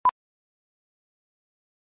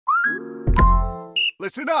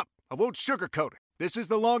Listen up. I won't sugarcoat it. This is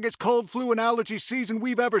the longest cold, flu, and allergy season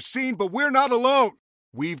we've ever seen, but we're not alone.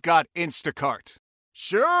 We've got Instacart.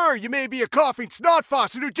 Sure, you may be a coughing snot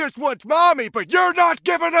faucet who just wants mommy, but you're not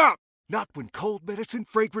giving up. Not when cold medicine,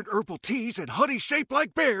 fragrant herbal teas, and honey shaped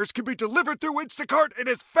like bears can be delivered through Instacart in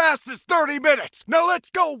as fast as 30 minutes. Now let's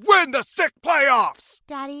go win the sick playoffs.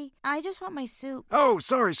 Daddy, I just want my soup. Oh,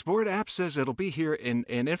 sorry, Sport. App says it'll be here in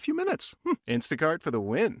a few minutes. Instacart for the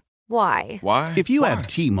win. Why? Why? If you have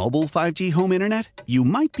T-Mobile 5G home internet, you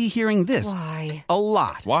might be hearing this Why? a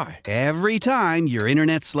lot. Why? Every time your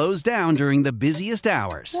internet slows down during the busiest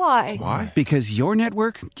hours. Why? Why? Because your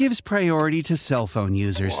network gives priority to cell phone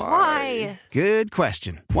users. Why? Good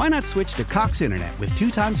question. Why not switch to Cox Internet with 2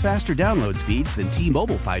 times faster download speeds than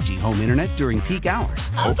T-Mobile 5G home internet during peak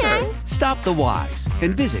hours? Okay. Stop the whys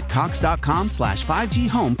and visit cox.com/5G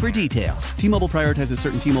home for details. T-Mobile prioritizes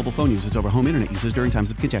certain T-Mobile phone users over home internet users during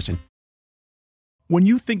times of congestion. When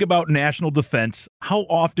you think about national defense, how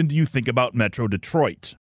often do you think about Metro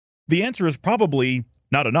Detroit? The answer is probably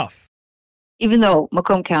not enough. Even though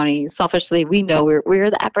Macomb County, selfishly, we know we're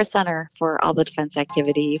the epicenter for all the defense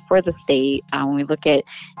activity for the state when we look at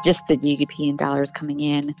just the GDP and dollars coming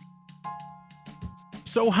in.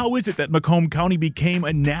 So how is it that Macomb County became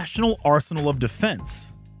a national arsenal of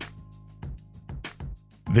defense?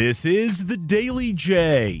 This is the Daily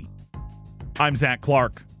J. I'm Zach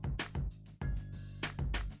Clark.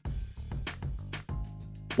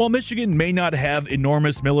 While Michigan may not have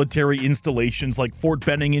enormous military installations like Fort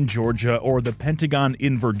Benning in Georgia or the Pentagon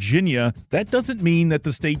in Virginia, that doesn't mean that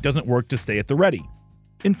the state doesn't work to stay at the ready.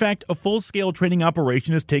 In fact, a full-scale training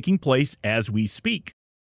operation is taking place as we speak.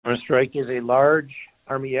 Our strike is a large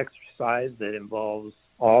Army exercise that involves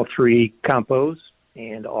all 3 compos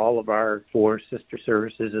and all of our 4 sister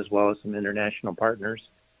services as well as some international partners.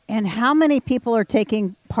 And how many people are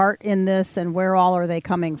taking part in this and where all are they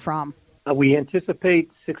coming from? We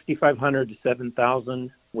anticipate 6,500 to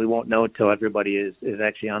 7,000. We won't know until everybody is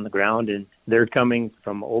actually on the ground, and they're coming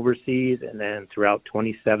from overseas and then throughout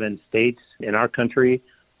 27 states in our country,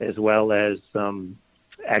 as well as some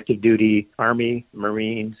active duty Army,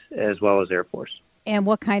 Marines, as well as Air Force. And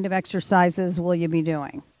what kind of exercises will you be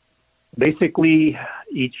doing? Basically,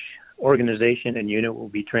 each organization and unit will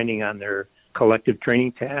be training on their collective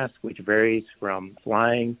training task, which varies from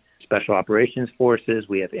flying, Special Operations Forces,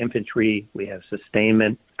 we have infantry, we have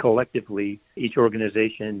sustainment. Collectively, each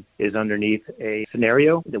organization is underneath a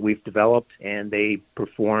scenario that we've developed, and they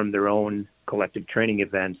perform their own collective training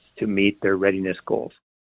events to meet their readiness goals.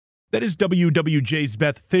 That is WWJ's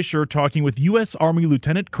Beth Fisher talking with U.S. Army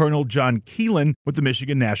Lieutenant Colonel John Keelan with the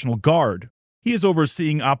Michigan National Guard. He is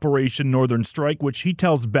overseeing Operation Northern Strike, which he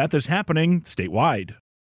tells Beth is happening statewide.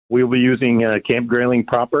 We will be using Camp Grayling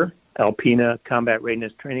proper, Alpena Combat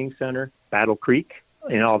Readiness Training Center, Battle Creek,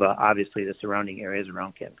 and all obviously the surrounding areas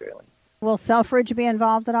around Camp Grayling. Will Selfridge be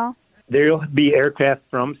involved at all? There will be aircraft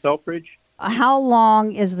from Selfridge. How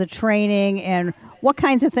long is the training, and what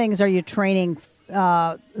kinds of things are you training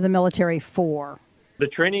the military for? The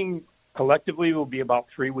training collectively will be about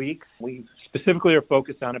 3 weeks. We specifically are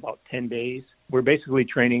focused on about 10 days. We're basically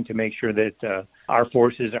training to make sure that our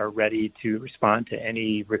forces are ready to respond to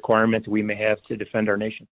any requirements we may have to defend our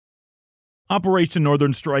nation. Operation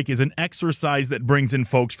Northern Strike is an exercise that brings in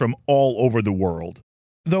folks from all over the world.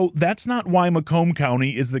 Though that's not why Macomb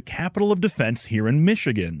County is the capital of defense here in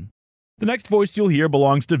Michigan. The next voice you'll hear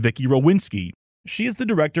belongs to Vicki Rowinski. She is the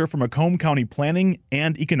director for Macomb County Planning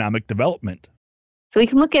and Economic Development. So we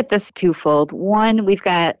can look at this twofold. One, we've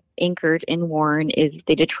got anchored in Warren is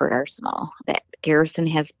the Detroit Arsenal. That garrison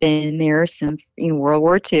has been there since World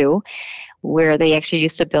War II, where they actually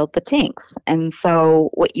used to build the tanks. And so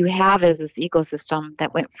what you have is this ecosystem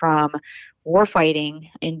that went from warfighting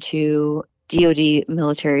into DoD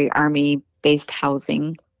military Army-based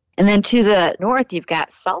housing. And then to the north, you've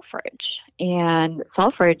got Selfridge. And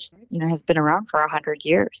Selfridge, has been around for 100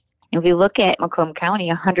 years. And if we look at Macomb County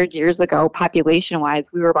 100 years ago,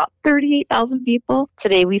 population-wise, we were about 38,000 people.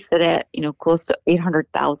 Today we sit at, close to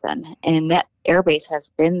 800,000. And that airbase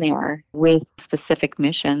has been there with specific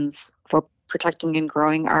missions for protecting and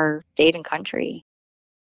growing our state and country.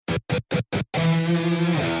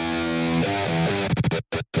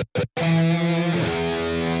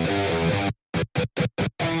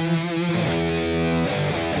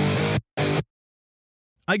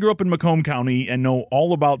 I grew up in Macomb County and know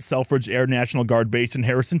all about Selfridge Air National Guard Base in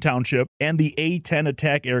Harrison Township and the A-10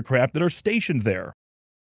 attack aircraft that are stationed there.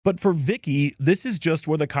 But for Vicki, this is just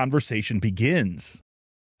where the conversation begins.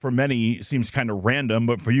 for many seems kind of random,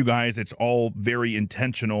 but for you guys, it's all very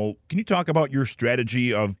intentional. Can you talk about your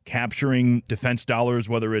strategy of capturing defense dollars,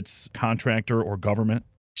 whether it's contractor or government?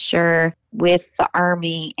 Sure. With the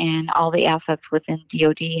Army and all the assets within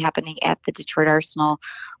DoD happening at the Detroit Arsenal,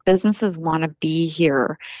 businesses want to be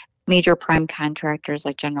here. Major prime contractors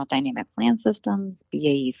like General Dynamics Land Systems,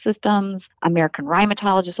 BAE Systems, American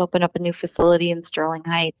Rheumatologists just opened up a new facility in Sterling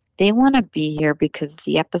Heights. They want to be here because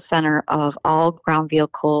the epicenter of all ground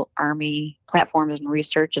vehicle Army platforms and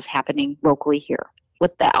research is happening locally here.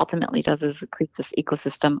 What that ultimately does is it creates this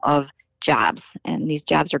ecosystem of jobs, and these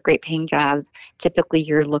jobs are great paying jobs. Typically,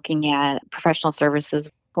 you're looking at professional services.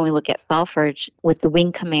 When we look at Selfridge with the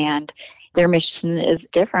Wing Command, their mission is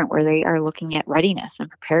different, where they are looking at readiness and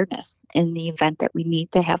preparedness in the event that we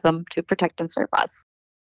need to have them to protect and serve us.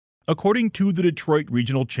 According to the Detroit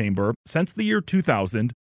Regional Chamber, since the year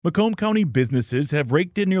 2000, Macomb County businesses have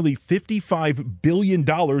raked in nearly $55 billion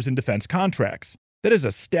in defense contracts. That is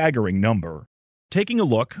a staggering number. Taking a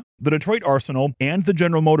look, the Detroit Arsenal and the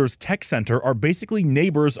General Motors Tech Center are basically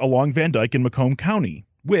neighbors along Van Dyke in Macomb County,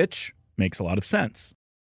 which makes a lot of sense.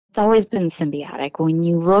 It's always been symbiotic. When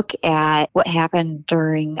you look at what happened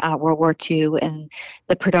during World War II and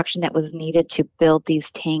the production that was needed to build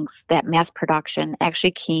these tanks, that mass production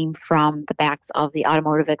actually came from the backs of the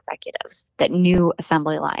automotive executives that knew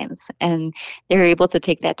assembly lines. And they were able to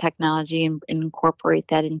take that technology and incorporate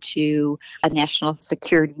that into a national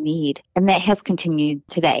security need. And that has continued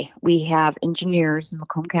today. We have engineers in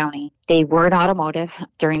Macomb County. They were in automotive.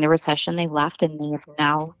 During the recession, they left, and they have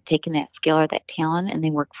now taken that skill or that talent, and they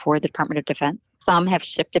work for the Department of Defense. Some have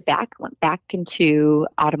shifted back, went back into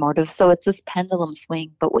automotive. So it's this pendulum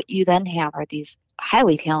swing. But what you then have are these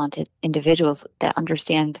highly talented individuals that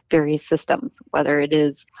understand various systems, whether it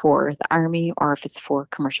is for the Army or if it's for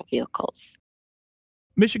commercial vehicles.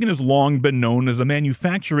 Michigan has long been known as a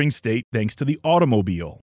manufacturing state thanks to the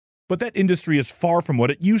automobile. But that industry is far from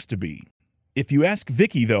what it used to be. If you ask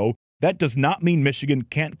Vicki, though, that does not mean Michigan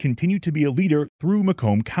can't continue to be a leader through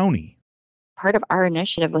Macomb County. Part of our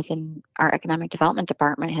initiative within our economic development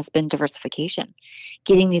department has been diversification,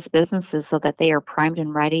 getting these businesses so that they are primed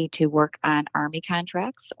and ready to work on Army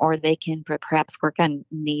contracts, or they can perhaps work on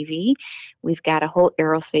Navy. We've got a whole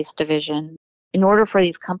aerospace division. In order for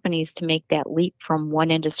these companies to make that leap from one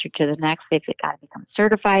industry to the next, they've got to become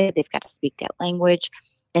certified, they've got to speak that language.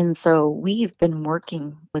 And so we've been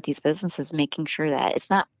working with these businesses, making sure that it's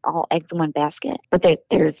not all eggs in one basket, but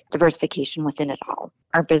there's diversification within it all.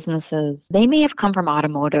 Our businesses, they may have come from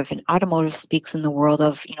automotive, and automotive speaks in the world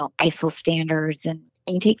of, ISO standards. And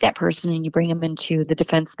you take that person and you bring them into the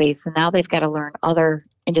defense space, and now they've got to learn other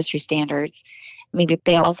industry standards. Maybe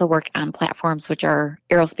they also work on platforms which are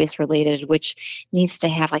aerospace related, which needs to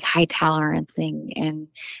have like high tolerancing. And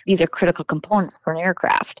these are critical components for an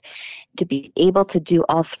aircraft. To be able to do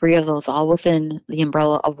all three of those all within the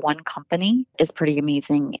umbrella of one company is pretty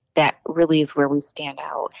amazing. That really is where we stand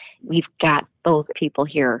out. We've got those people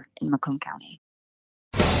here in Macomb County.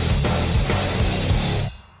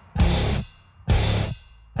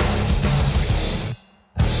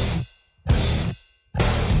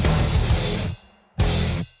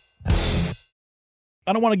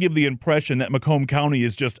 I don't want to give the impression that Macomb County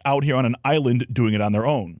is just out here on an island doing it on their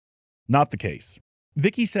own. Not the case.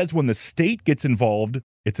 Vicki says when the state gets involved,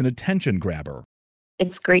 it's an attention grabber.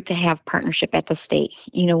 It's great to have partnership at the state.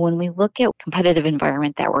 When we look at competitive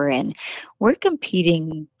environment that we're in, we're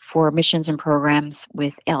competing for missions and programs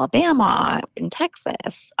with Alabama and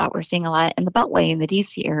Texas. We're seeing a lot in the Beltway in the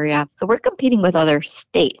DC area. So we're competing with other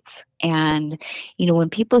states. And, when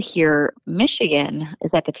people hear Michigan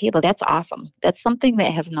is at the table, that's awesome. That's something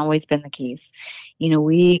that hasn't always been the case.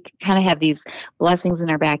 We kind of have these blessings in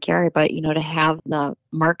our backyard, but, to have the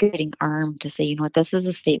marketing arm to say, this is a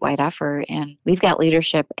statewide effort, and we've got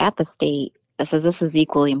leadership at the state. So this is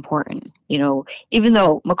equally important. Even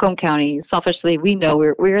though Macomb County, selfishly, we know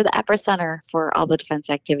we're the epicenter for all the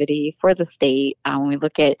defense activity for the state. When we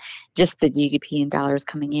look at just the GDP and dollars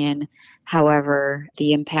coming in, however,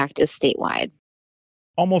 the impact is statewide.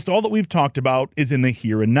 Almost all that we've talked about is in the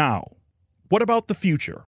here and now. What about the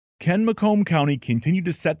future? Can Macomb County continue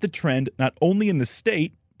to set the trend not only in the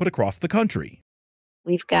state, but across the country?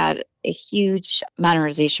 We've got a huge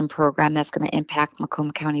modernization program that's going to impact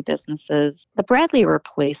Macomb County businesses. The Bradley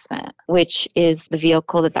replacement, which is the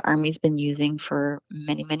vehicle that the Army's been using for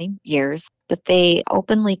many, many years, but they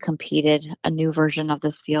openly competed a new version of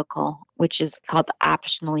this vehicle, which is called the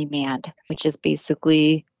Optionally Manned, which is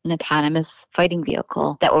basically an autonomous fighting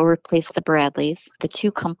vehicle that will replace the Bradleys. The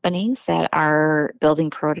two companies that are building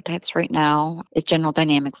prototypes right now is General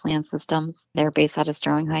Dynamics Land Systems. They're based out of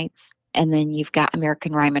Sterling Heights. And then you've got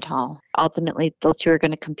American Rheinmetall. Ultimately, those two are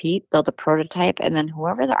going to compete, build a prototype, and then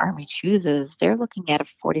whoever the Army chooses, they're looking at a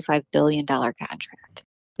 $45 billion contract.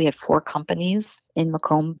 We had 4 companies in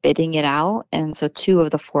Macomb bidding it out, and so 2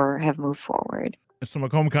 of the 4 have moved forward. So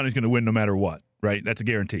Macomb County is going to win no matter what, right? That's a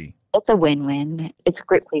guarantee. It's a win-win. It's a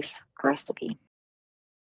great place for us to be.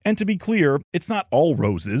 And to be clear, it's not all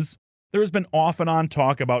roses. There has been off and on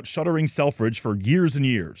talk about shuttering Selfridge for years and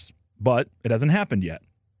years, but it hasn't happened yet.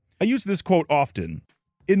 I use this quote often.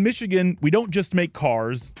 In Michigan, we don't just make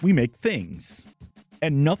cars, we make things.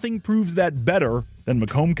 And nothing proves that better than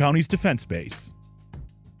Macomb County's defense base.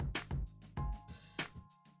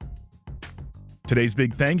 Today's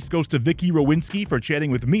big thanks goes to Vicki Rowinski for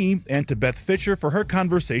chatting with me and to Beth Fisher for her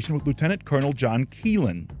conversation with Lieutenant Colonel John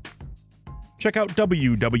Keelan. Check out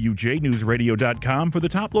WWJNewsRadio.com for the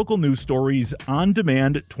top local news stories on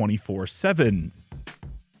demand 24/7.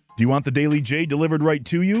 Do you want the Daily J delivered right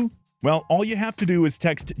to you? Well, all you have to do is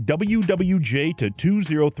text WWJ to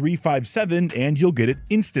 20357 and you'll get it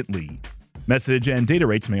instantly. Message and data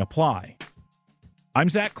rates may apply. I'm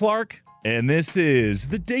Zach Clark, and this is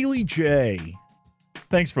the Daily J.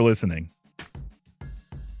 Thanks for listening.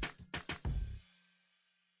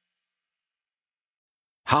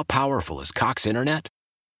 How powerful is Cox Internet?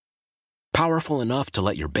 Powerful enough to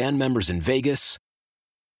let your band members in Vegas,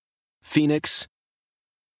 Phoenix,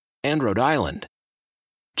 and Rhode Island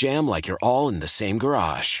jam like you're all in the same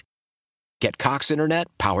garage. Get Cox Internet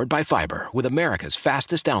powered by fiber with America's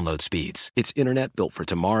fastest download speeds. It's internet built for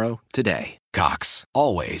tomorrow, today. Cox,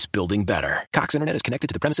 always building better. Cox Internet is connected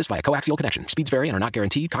to the premises via coaxial connection. Speeds vary and are not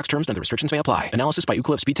guaranteed. Cox terms and other restrictions may apply. Analysis by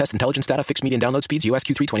Ookla Speed Test Intelligence Data. Fixed median download speeds. US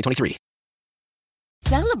Q3 2023.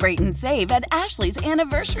 Celebrate and save at Ashley's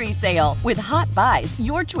Anniversary Sale. With Hot Buys,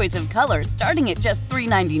 your choice of colors starting at just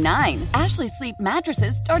 $3.99. Ashley Sleep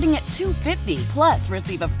mattresses starting at $2.50. Plus,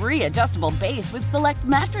 receive a free adjustable base with select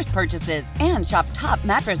mattress purchases. And shop top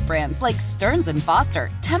mattress brands like Stearns & Foster,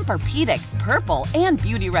 Tempur-Pedic, Purple, and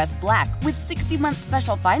Beautyrest Black with 60-month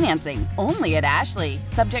special financing. Only at Ashley.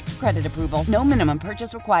 Subject to credit approval. No minimum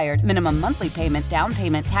purchase required. Minimum monthly payment, down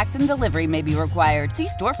payment, tax, and delivery may be required. See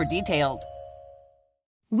store for details.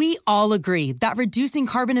 We all agree that reducing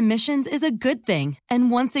carbon emissions is a good thing. And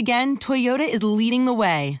once again, Toyota is leading the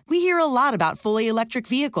way. We hear a lot about fully electric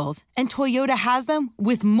vehicles, and Toyota has them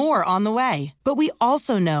with more on the way. But we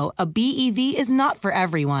also know a BEV is not for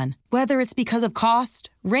everyone. Whether it's because of cost,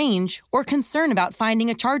 range, or concern about finding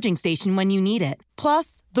a charging station when you need it.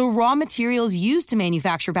 Plus, the raw materials used to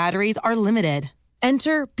manufacture batteries are limited.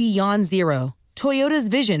 Enter Beyond Zero, Toyota's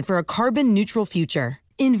vision for a carbon-neutral future.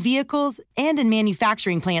 In vehicles and in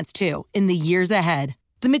manufacturing plants, too, in the years ahead.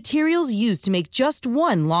 The materials used to make just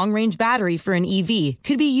one long-range battery for an EV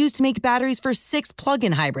could be used to make batteries for 6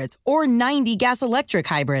 plug-in hybrids or 90 gas-electric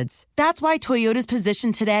hybrids. That's why Toyota's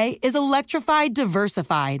position today is electrified,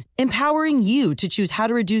 diversified, empowering you to choose how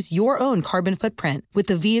to reduce your own carbon footprint with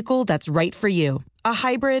the vehicle that's right for you. A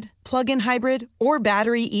hybrid, plug-in hybrid, or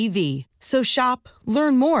battery EV. So shop,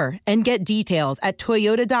 learn more, and get details at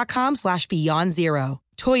toyota.com/beyondzero.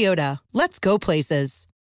 Toyota, let's go places.